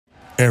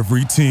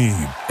Every team,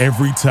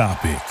 every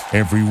topic,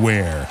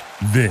 everywhere.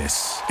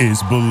 This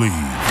is Believe.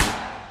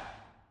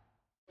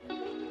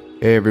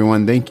 Hey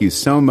everyone, thank you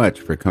so much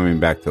for coming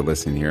back to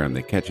listen here on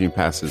the Catching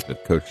Passes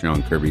with Coach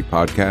John Kirby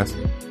podcast,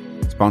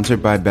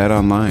 sponsored by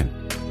BetOnline,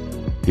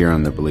 here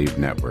on the Believe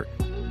Network.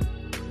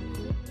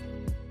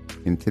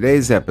 In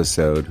today's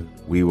episode,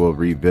 we will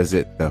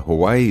revisit the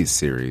Hawaii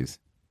series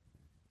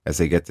as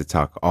I get to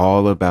talk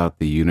all about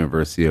the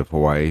University of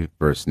Hawaii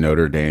versus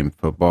Notre Dame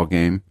football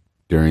game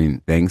during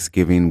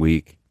Thanksgiving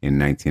week in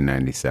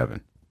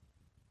 1997.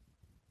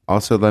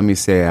 Also, let me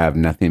say I have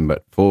nothing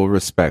but full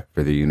respect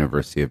for the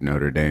University of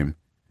Notre Dame,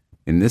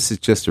 and this is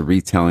just a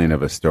retelling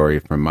of a story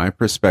from my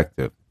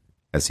perspective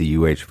as a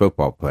UH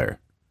football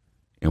player.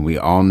 And we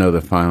all know the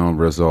final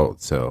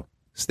result, so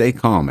stay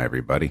calm,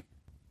 everybody.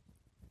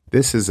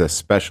 This is a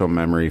special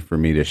memory for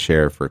me to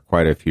share for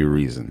quite a few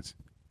reasons.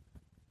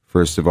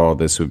 First of all,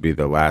 this would be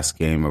the last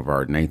game of our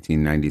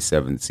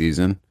 1997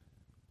 season,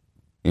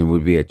 and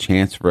would be a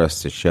chance for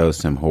us to show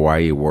some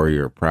Hawaii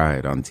Warrior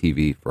pride on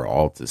TV for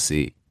all to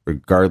see,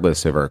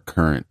 regardless of our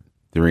current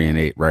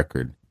 3-8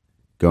 record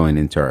going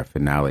into our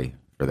finale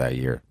for that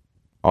year.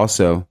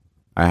 Also,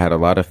 I had a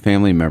lot of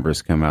family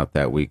members come out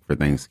that week for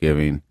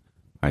Thanksgiving.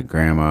 My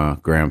grandma,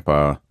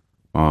 grandpa,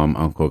 mom,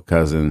 uncle,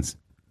 cousins.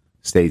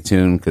 Stay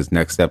tuned, because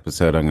next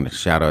episode I'm going to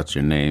shout out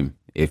your name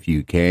if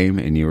you came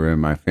and you were in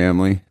my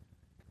family.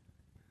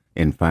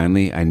 And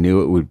finally, I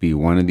knew it would be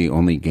one of the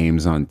only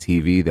games on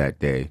TV that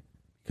day,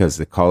 because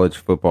the college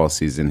football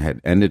season had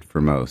ended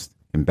for most,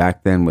 and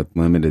back then with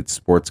limited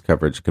sports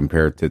coverage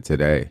compared to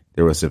today,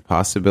 there was a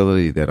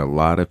possibility that a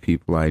lot of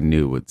people I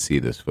knew would see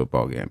this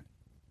football game.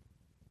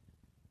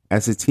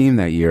 As a team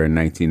that year in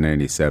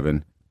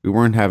 1997, we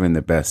weren't having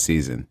the best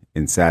season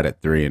and sat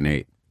at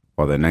 3-8,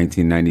 while the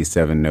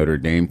 1997 Notre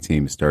Dame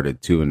team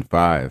started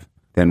 2-5,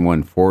 then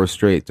won 4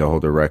 straight to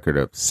hold a record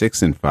of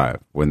 6-5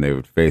 when they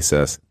would face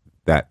us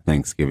that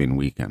Thanksgiving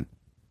weekend.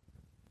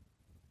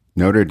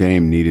 Notre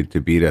Dame needed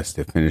to beat us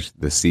to finish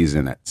the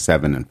season at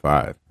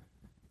 7-5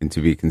 and to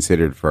be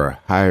considered for a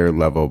higher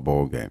level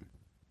bowl game.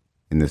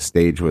 And the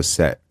stage was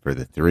set for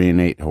the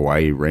 3-8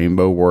 Hawaii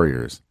Rainbow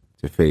Warriors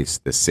to face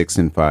the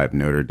 6-5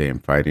 Notre Dame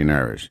Fighting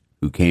Irish,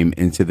 who came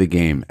into the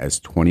game as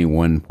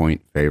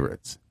 21-point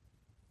favorites,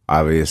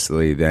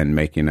 obviously then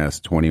making us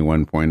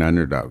 21-point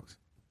underdogs.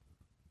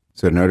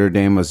 So Notre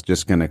Dame was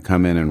just going to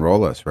come in and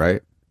roll us,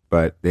 right?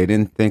 But they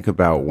didn't think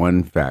about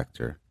one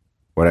factor,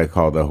 what I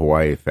call the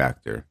Hawaii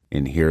factor,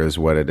 and here is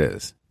what it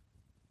is.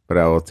 But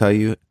I will tell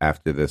you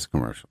after this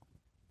commercial.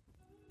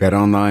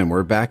 BetOnline,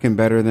 we're back and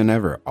better than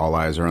ever. All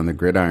eyes are on the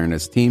gridiron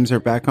as teams are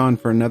back on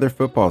for another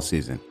football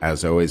season.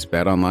 As always,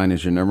 BetOnline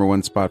is your number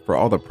one spot for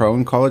all the pro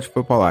and college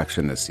football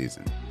action this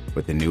season.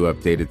 With a new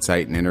updated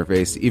site and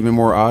interface, even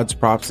more odds,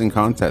 props, and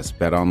contests,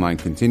 BetOnline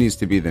continues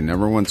to be the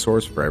number one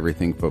source for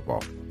everything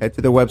football. Head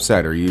to the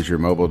website or use your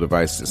mobile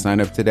device to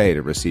sign up today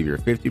to receive your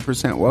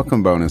 50%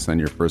 welcome bonus on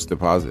your first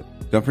deposit.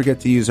 Don't forget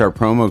to use our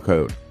promo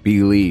code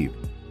BELIEVE,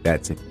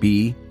 that's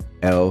BLEAV,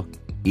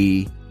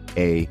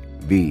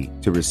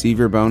 to receive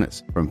your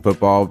bonus. From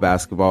football,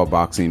 basketball,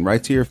 boxing,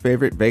 right to your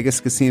favorite Vegas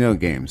casino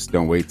games.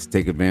 Don't wait to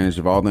take advantage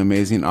of all the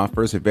amazing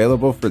offers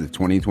available for the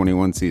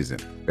 2021 season.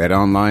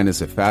 BetOnline is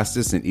the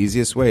fastest and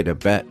easiest way to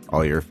bet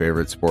all your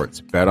favorite sports.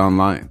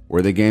 BetOnline,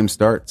 where the game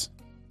starts.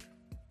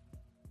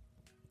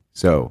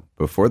 So,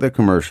 before the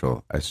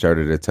commercial, I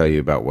started to tell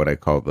you about what I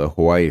call the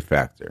Hawaii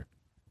factor,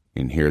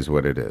 and here's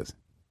what it is.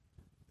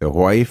 The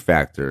Hawaii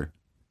factor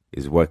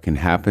is what can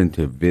happen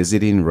to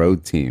visiting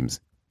road teams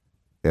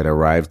that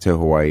arrive to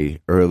Hawaii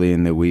early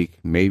in the week,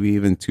 maybe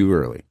even too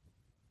early.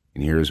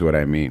 And here's what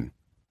I mean.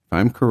 If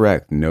I'm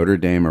correct, Notre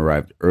Dame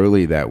arrived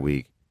early that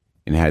week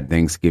and had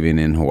Thanksgiving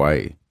in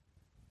Hawaii.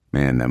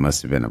 Man, that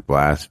must have been a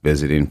blast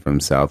visiting from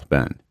South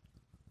Bend.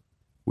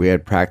 We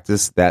had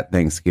practice that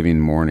Thanksgiving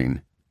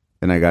morning.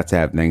 Then I got to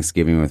have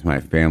Thanksgiving with my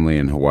family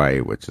in Hawaii,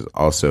 which is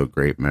also a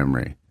great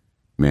memory.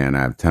 Man, I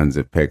have tons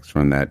of pics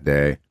from that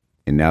day.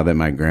 And now that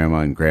my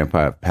grandma and grandpa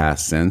have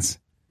passed since,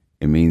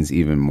 it means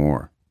even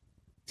more.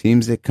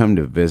 Teams that come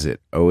to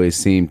visit always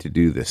seem to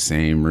do the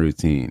same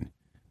routine.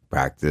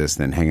 Practice,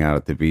 then hang out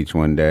at the beach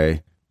one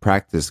day.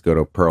 Practice, go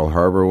to Pearl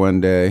Harbor one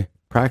day.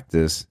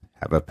 Practice,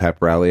 have a pep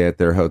rally at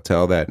their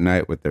hotel that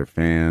night with their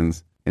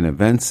fans. And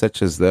events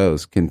such as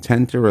those can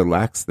tend to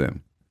relax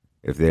them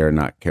if they are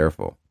not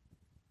careful.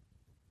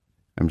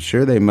 I'm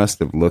sure they must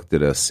have looked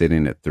at us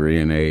sitting at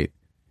 3-8,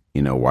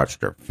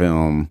 watched our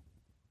film,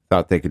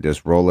 thought they could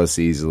just roll us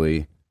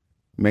easily,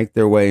 make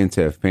their way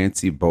into a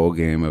fancy bowl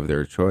game of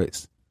their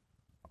choice,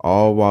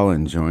 all while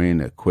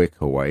enjoying a quick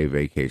Hawaii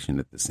vacation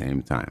at the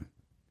same time.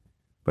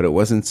 But it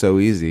wasn't so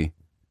easy,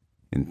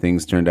 and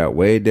things turned out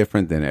way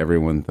different than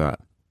everyone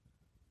thought.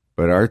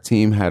 But our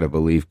team had a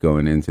belief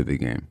going into the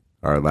game.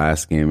 Our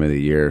last game of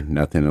the year,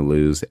 nothing to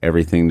lose,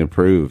 everything to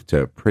prove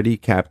to a pretty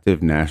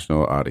captive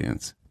national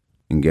audience.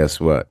 And guess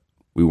what?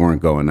 We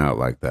weren't going out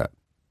like that.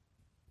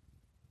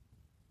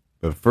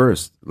 But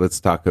first, let's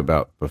talk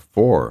about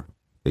before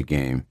the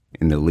game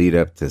in the lead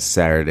up to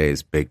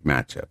Saturday's big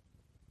matchup.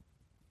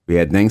 We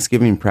had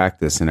Thanksgiving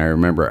practice, and I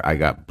remember I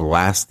got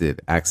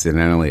blasted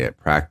accidentally at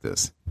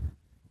practice.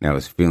 And I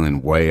was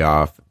feeling way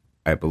off.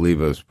 I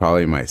believe it was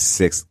probably my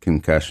 6th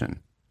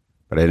concussion.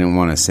 But I didn't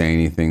want to say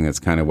anything. That's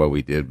kind of what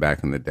we did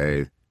back in the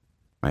day.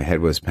 My head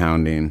was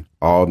pounding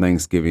all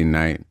Thanksgiving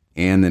night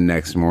and the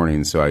next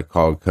morning, so I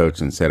called Coach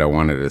and said I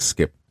wanted to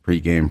skip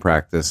pregame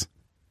practice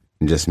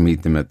and just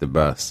meet them at the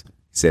bus.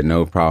 He said,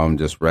 no problem,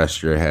 just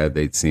rest your head.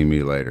 They'd see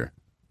me later.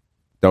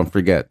 Don't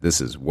forget,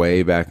 this is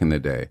way back in the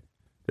day.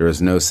 There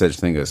was no such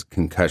thing as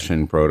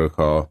concussion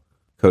protocol.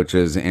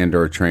 Coaches and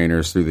or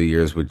trainers through the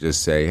years would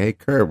just say, hey,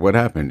 Curb, what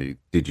happened?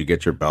 Did you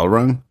get your bell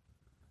rung?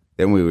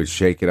 Then we would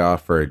shake it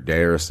off for a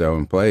day or so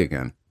and play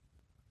again.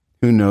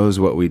 Who knows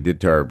what we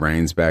did to our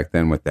brains back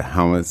then with the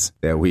helmets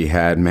that we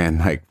had, man.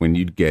 Like when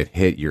you'd get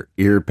hit, your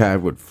ear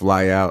pad would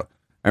fly out.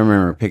 I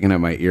remember picking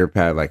up my ear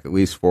pad like at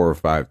least 4 or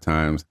 5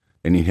 times,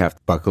 and you'd have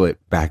to buckle it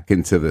back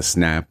into the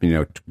snap,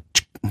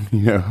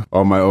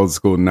 all my old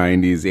school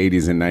 90s,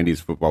 80s, and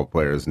 90s football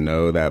players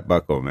know that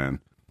buckle, man.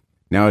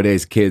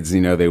 Nowadays, kids,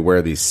 they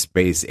wear these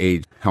space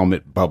age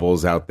helmet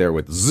bubbles out there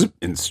with zip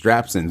and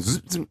straps and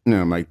zip, zip.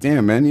 I'm like,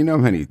 damn, man, you know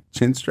how many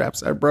chin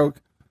straps I broke?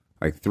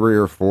 Like 3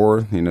 or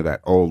 4,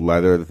 that old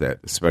leather that,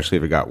 especially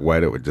if it got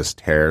wet, it would just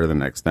tear the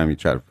next time you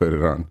try to put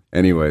it on.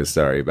 Anyways,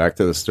 sorry, back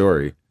to the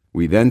story.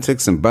 We then took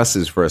some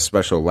buses for a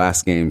special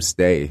last game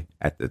stay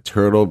at the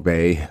Turtle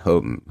Bay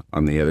Hilton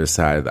on the other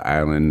side of the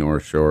island,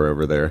 North Shore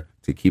over there,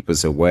 to keep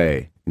us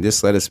away and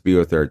just let us be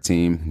with our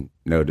team,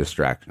 no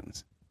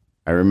distractions.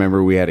 I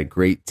remember we had a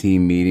great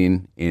team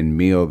meeting and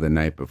meal the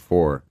night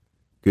before.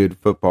 Good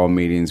football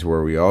meetings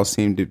where we all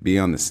seemed to be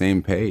on the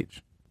same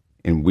page.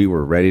 And we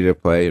were ready to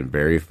play and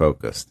very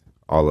focused,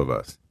 all of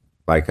us.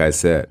 Like I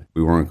said,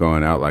 we weren't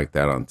going out like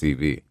that on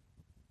TV.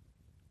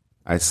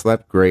 I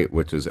slept great,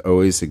 which was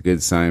always a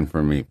good sign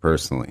for me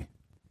personally.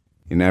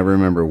 And I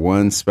remember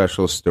one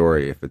special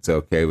story, if it's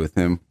okay with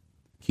him.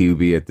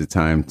 QB at the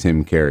time,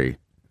 Tim Carey,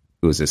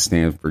 who was a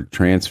Stanford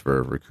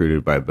transfer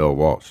recruited by Bill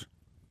Walsh.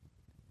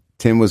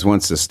 Tim was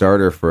once a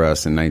starter for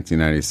us in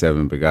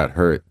 1997, but got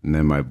hurt, and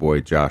then my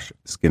boy Josh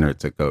Skinner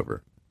took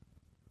over.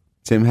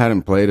 Tim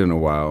hadn't played in a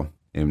while,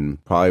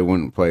 and probably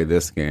wouldn't play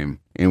this game.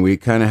 And we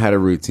kind of had a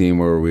routine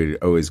where we'd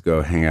always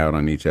go hang out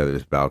on each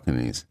other's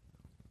balconies.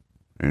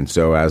 And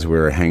so as we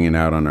were hanging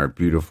out on our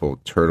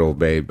beautiful Turtle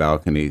Bay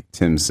balcony,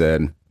 Tim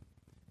said,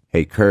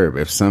 hey, Curb,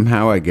 if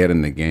somehow I get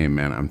in the game,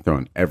 man, I'm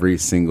throwing every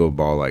single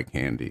ball I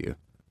can to you.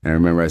 And I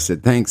remember I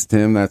said, thanks,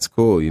 Tim, that's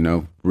cool,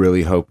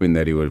 really hoping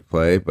that he would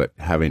play, but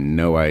having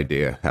no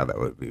idea how that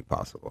would be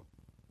possible.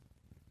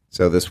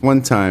 So this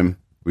one time,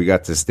 we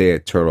got to stay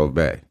at Turtle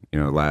Bay.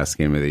 Last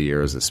game of the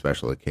year was a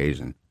special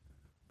occasion.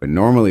 But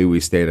normally we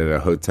stayed at a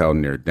hotel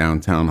near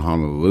downtown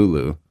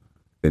Honolulu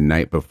the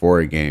night before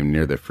a game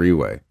near the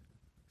freeway,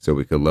 so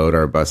we could load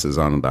our buses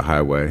onto the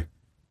highway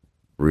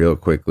real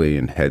quickly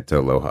and head to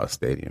Aloha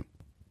Stadium.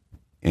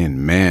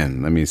 And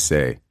man, let me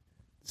say,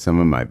 some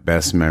of my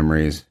best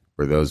memories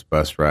were those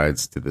bus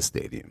rides to the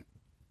stadium.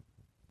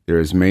 There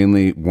is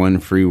mainly one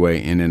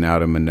freeway in and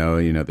out of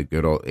Manoa, the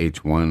good old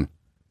H1.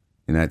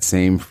 And that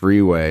same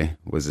freeway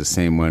was the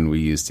same one we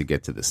used to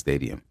get to the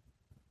stadium.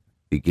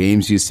 The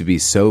games used to be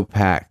so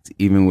packed,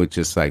 even with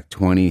just like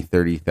 20,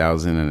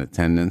 30,000 in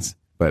attendance.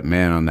 But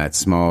man, on that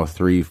small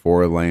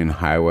 3-4 lane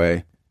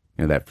highway,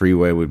 that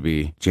freeway would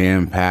be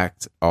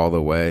jam-packed all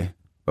the way.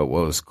 But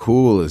what was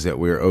cool is that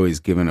we were always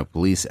given a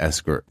police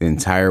escort the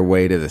entire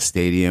way to the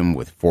stadium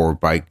with 4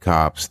 bike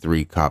cops,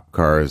 3 cop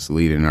cars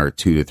leading our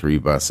 2 to 3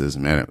 buses.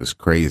 Man, it was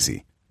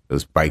crazy.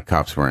 Those bike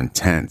cops were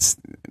intense.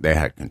 They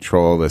had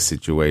control of the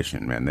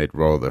situation, man. They'd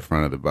roll the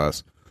front of the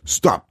bus.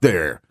 Stop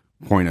there.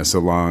 Point us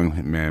along.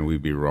 And man,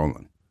 we'd be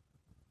rolling.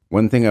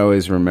 One thing I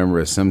always remember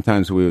is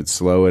sometimes we would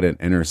slow at an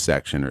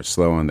intersection or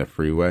slow on the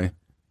freeway,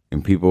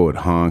 and people would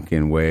honk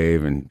and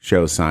wave and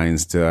show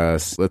signs to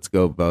us. Let's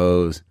go,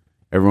 Bows.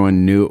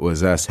 Everyone knew it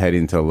was us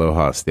heading to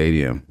Aloha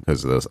Stadium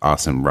because of those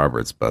awesome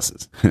Roberts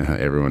buses.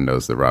 Everyone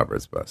knows the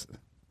Roberts buses.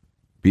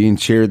 Being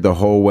cheered the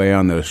whole way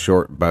on those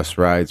short bus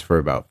rides for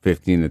about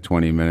 15 to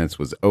 20 minutes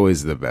was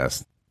always the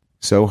best.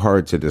 So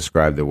hard to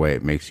describe the way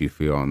it makes you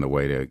feel on the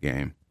way to a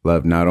game.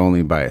 Loved not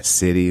only by a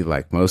city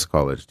like most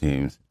college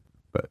teams,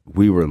 but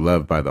we were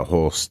loved by the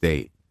whole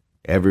state,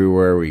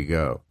 everywhere we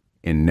go.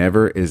 And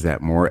never is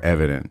that more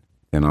evident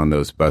than on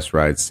those bus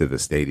rides to the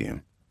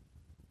stadium.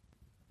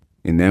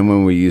 And then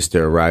when we used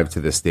to arrive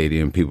to the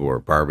stadium, people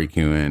were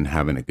barbecuing,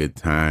 having a good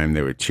time.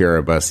 They would cheer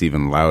our bus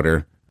even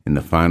louder. And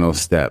the final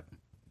step,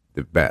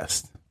 the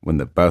best, when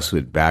the bus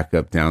would back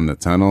up down the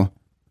tunnel,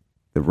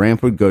 the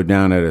ramp would go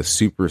down at a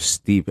super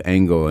steep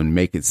angle and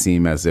make it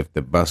seem as if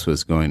the bus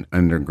was going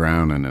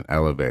underground in an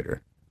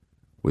elevator,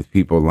 with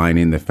people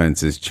lining the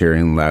fences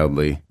cheering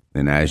loudly.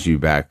 Then as you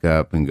back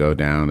up and go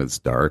down, it's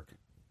dark.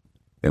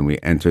 Then we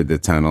entered the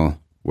tunnel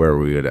where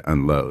we would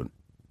unload.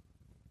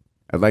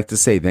 I'd like to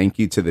say thank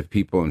you to the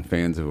people and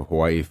fans of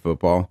Hawaii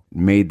football. It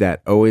made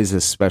that always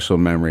a special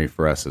memory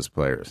for us as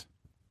players.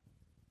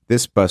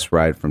 This bus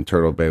ride from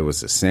Turtle Bay was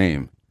the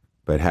same,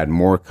 but had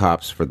more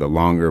cops for the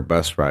longer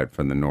bus ride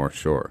from the North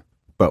Shore.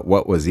 But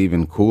what was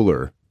even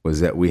cooler was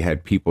that we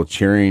had people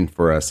cheering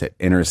for us at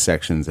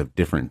intersections of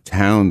different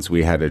towns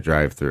we had to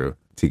drive through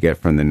to get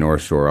from the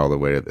North Shore all the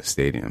way to the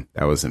stadium.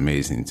 That was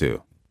amazing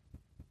too.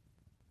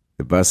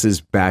 The buses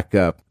back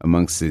up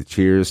amongst the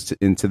cheers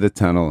into the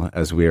tunnel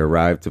as we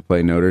arrive to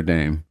play Notre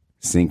Dame,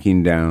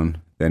 sinking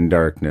down, then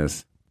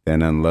darkness,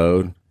 then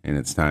unload, and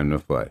it's time to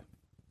play.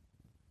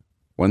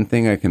 One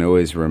thing I can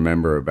always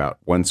remember about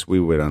once we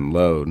would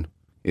unload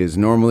is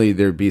normally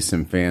there'd be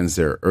some fans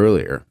there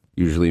earlier.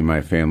 Usually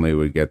my family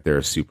would get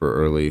there super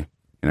early,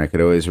 and I could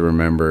always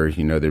remember,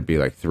 there'd be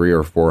like 300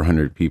 or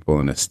 400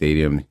 people in a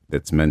stadium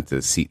that's meant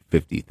to seat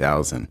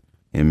 50,000.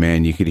 And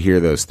man, you could hear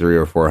those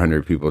 300 or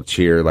 400 people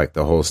cheer like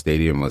the whole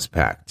stadium was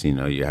packed.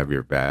 You have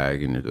your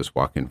bag and you're just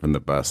walking from the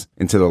bus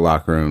into the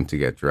locker room to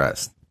get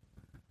dressed.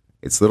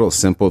 It's little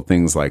simple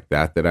things like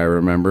that I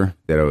remember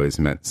that always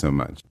meant so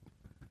much.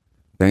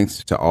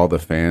 Thanks to all the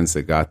fans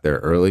that got there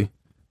early.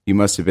 You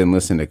must have been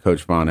listening to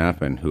Coach Von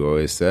Appen, who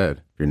always said,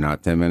 if you're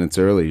not 10 minutes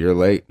early, you're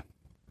late.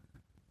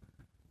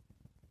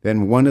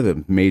 Then one of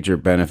the major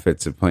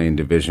benefits of playing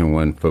Division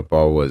I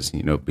football was,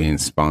 being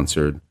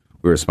sponsored.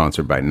 We were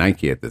sponsored by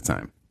Nike at the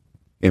time.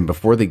 And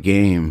before the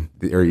game,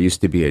 there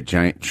used to be a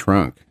giant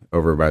trunk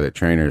over by the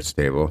trainer's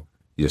table.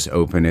 You just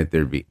open it,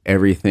 there'd be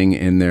everything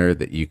in there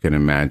that you can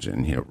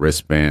imagine.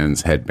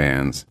 Wristbands,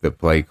 headbands, the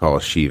play call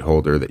sheet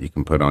holder that you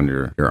can put on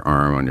your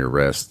arm, on your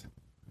wrist.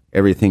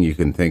 Everything you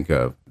can think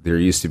of. There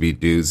used to be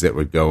dudes that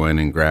would go in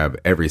and grab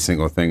every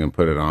single thing and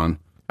put it on.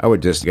 I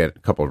would just get a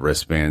couple of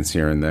wristbands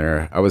here and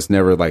there. I was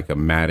never like a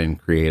Madden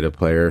creative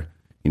player.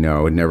 I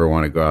would never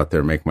want to go out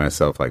there and make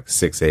myself like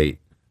 6'8",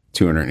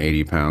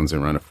 280 pounds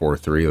and run a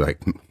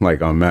 4.3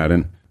 like on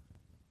Madden.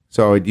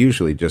 So I would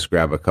usually just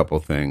grab a couple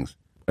things.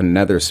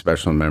 Another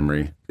special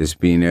memory is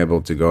being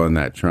able to go in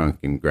that trunk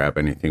and grab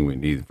anything we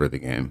need for the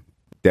game.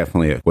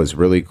 Definitely it was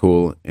really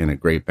cool and a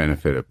great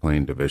benefit of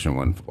playing Division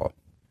I football.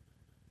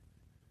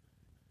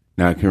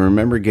 Now I can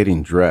remember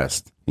getting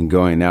dressed and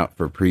going out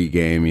for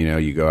pregame.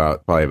 You go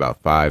out probably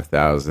about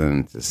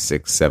 5,000 to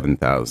 6,000,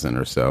 7,000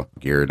 or so,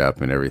 geared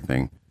up and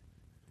everything.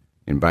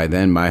 And by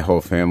then my whole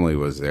family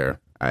was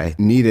there. I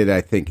needed,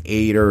 I think,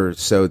 8 or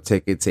so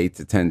tickets, 8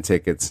 to 10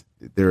 tickets.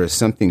 There is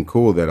something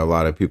cool that a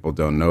lot of people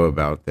don't know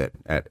about, that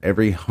at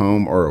every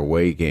home or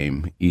away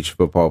game, each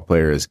football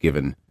player is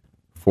given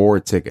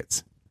 4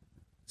 tickets.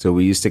 So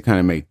we used to kind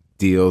of make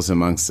deals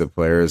amongst the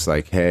players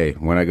like, hey,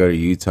 when I go to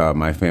Utah,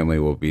 my family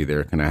will be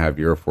there. Can I have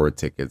your 4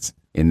 tickets?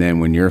 And then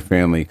when your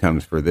family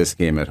comes for this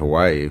game at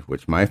Hawaii,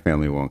 which my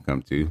family won't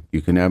come to,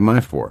 you can have my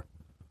 4.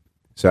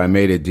 So I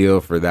made a deal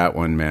for that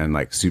one, man,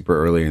 like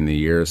super early in the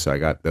year. So I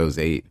got those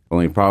 8.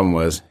 Only problem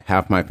was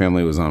half my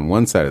family was on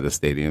one side of the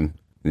stadium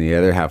and the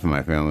other half of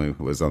my family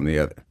was on the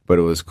other. But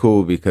it was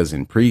cool because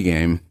in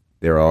pregame,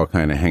 they were all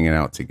kind of hanging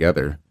out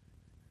together,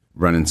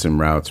 running some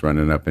routes,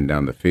 running up and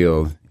down the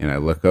field. And I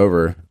look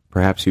over,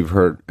 perhaps you've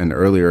heard an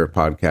earlier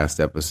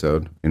podcast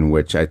episode in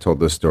which I told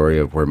the story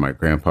of where my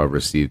grandpa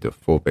received a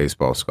full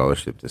baseball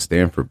scholarship to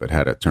Stanford, but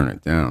had to turn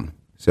it down.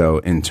 So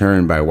in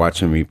turn, by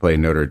watching me play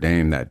Notre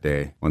Dame that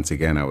day, once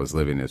again, I was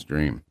living his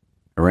dream.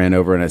 I ran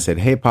over and I said,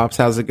 hey, Pops,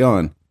 how's it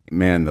going?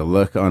 Man, the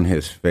look on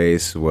his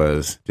face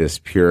was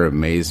just pure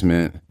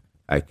amazement.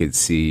 I could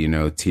see,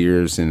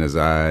 tears in his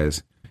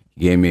eyes.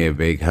 He gave me a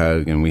big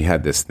hug, and we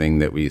had this thing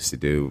that we used to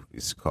do. We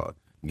used to call it,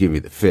 give me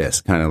the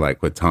fist, kind of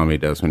like what Tommy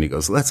does when he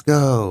goes, let's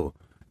go.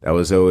 That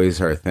was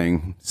always our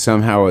thing.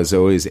 Somehow I was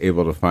always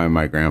able to find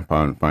my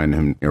grandpa and find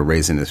him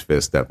raising his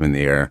fist up in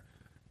the air.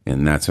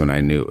 And that's when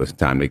I knew it was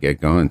time to get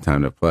going,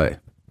 time to play.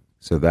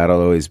 So that'll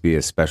always be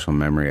a special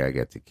memory I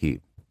get to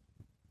keep.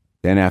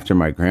 Then after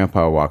my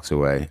grandpa walks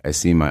away, I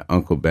see my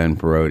Uncle Ben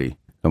Perotti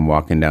come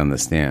walking down the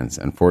stands.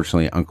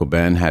 Unfortunately, Uncle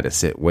Ben had to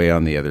sit way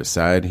on the other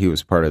side. He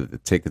was part of the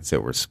tickets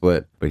that were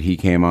split, but he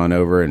came on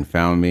over and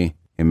found me.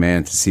 And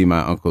man, to see my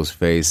uncle's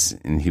face,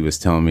 and he was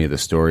telling me the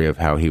story of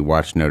how he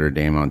watched Notre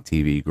Dame on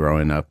TV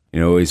growing up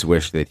and always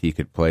wished that he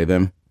could play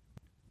them.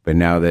 But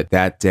now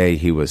that day,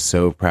 he was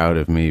so proud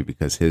of me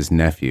because his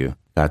nephew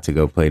got to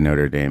go play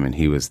Notre Dame, and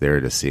he was there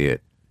to see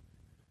it.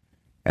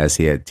 As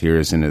he had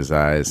tears in his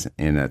eyes,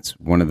 and that's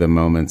one of the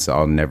moments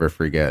I'll never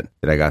forget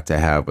that I got to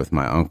have with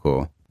my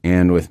uncle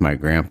and with my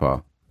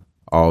grandpa,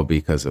 all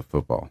because of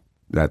football.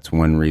 That's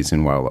one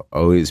reason why I'll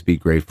always be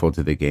grateful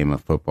to the game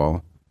of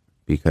football,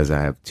 because I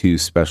have 2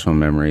 special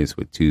memories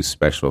with 2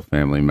 special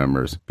family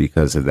members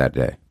because of that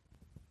day.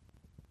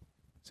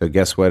 So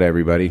guess what,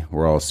 everybody?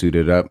 We're all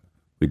suited up.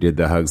 We did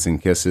the hugs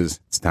and kisses.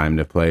 It's time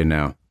to play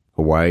now.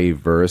 Hawaii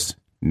vs.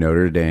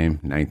 Notre Dame,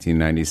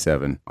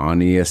 1997 on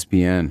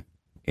ESPN.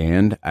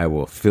 And I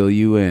will fill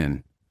you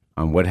in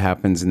on what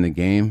happens in the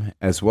game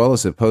as well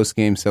as a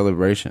post-game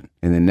celebration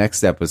in the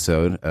next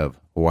episode of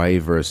Hawaii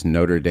vs.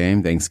 Notre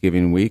Dame,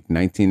 Thanksgiving week,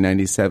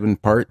 1997,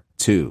 part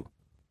 2.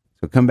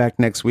 So come back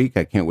next week.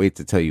 I can't wait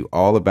to tell you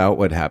all about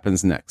what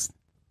happens next.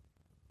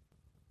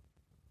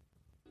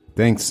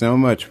 Thanks so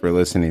much for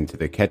listening to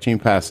the Catching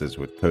Passes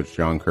with Coach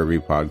John Kirby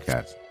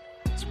podcast,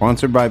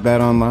 sponsored by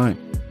BetOnline,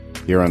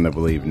 here on the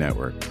Believe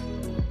Network.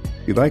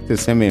 If you'd like to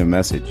send me a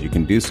message, you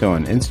can do so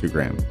on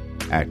Instagram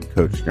at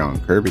Coach John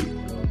Kirby.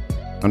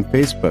 on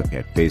Facebook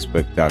at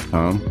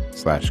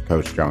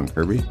facebook.com/Coach John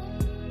Kirby.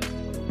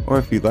 Or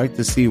if you'd like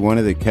to see one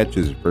of the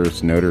catches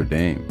versus Notre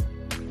Dame,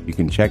 you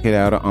can check it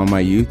out on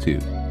my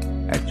YouTube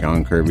at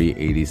John Kirby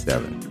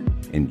 87.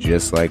 And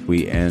just like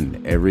we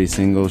end every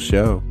single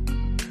show,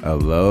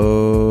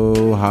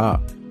 aloha.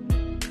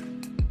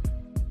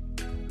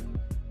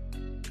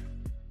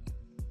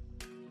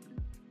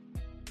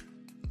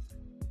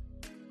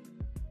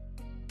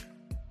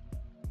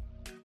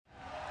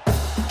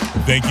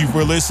 Thank you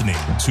for listening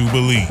to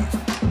Believe.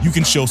 You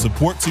can show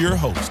support to your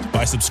host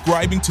by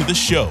subscribing to the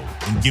show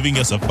and giving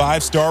us a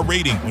 5-star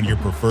rating on your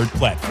preferred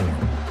platform.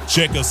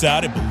 Check us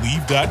out at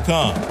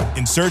Believe.com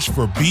and search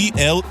for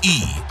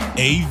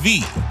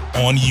BLEAV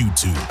on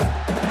YouTube.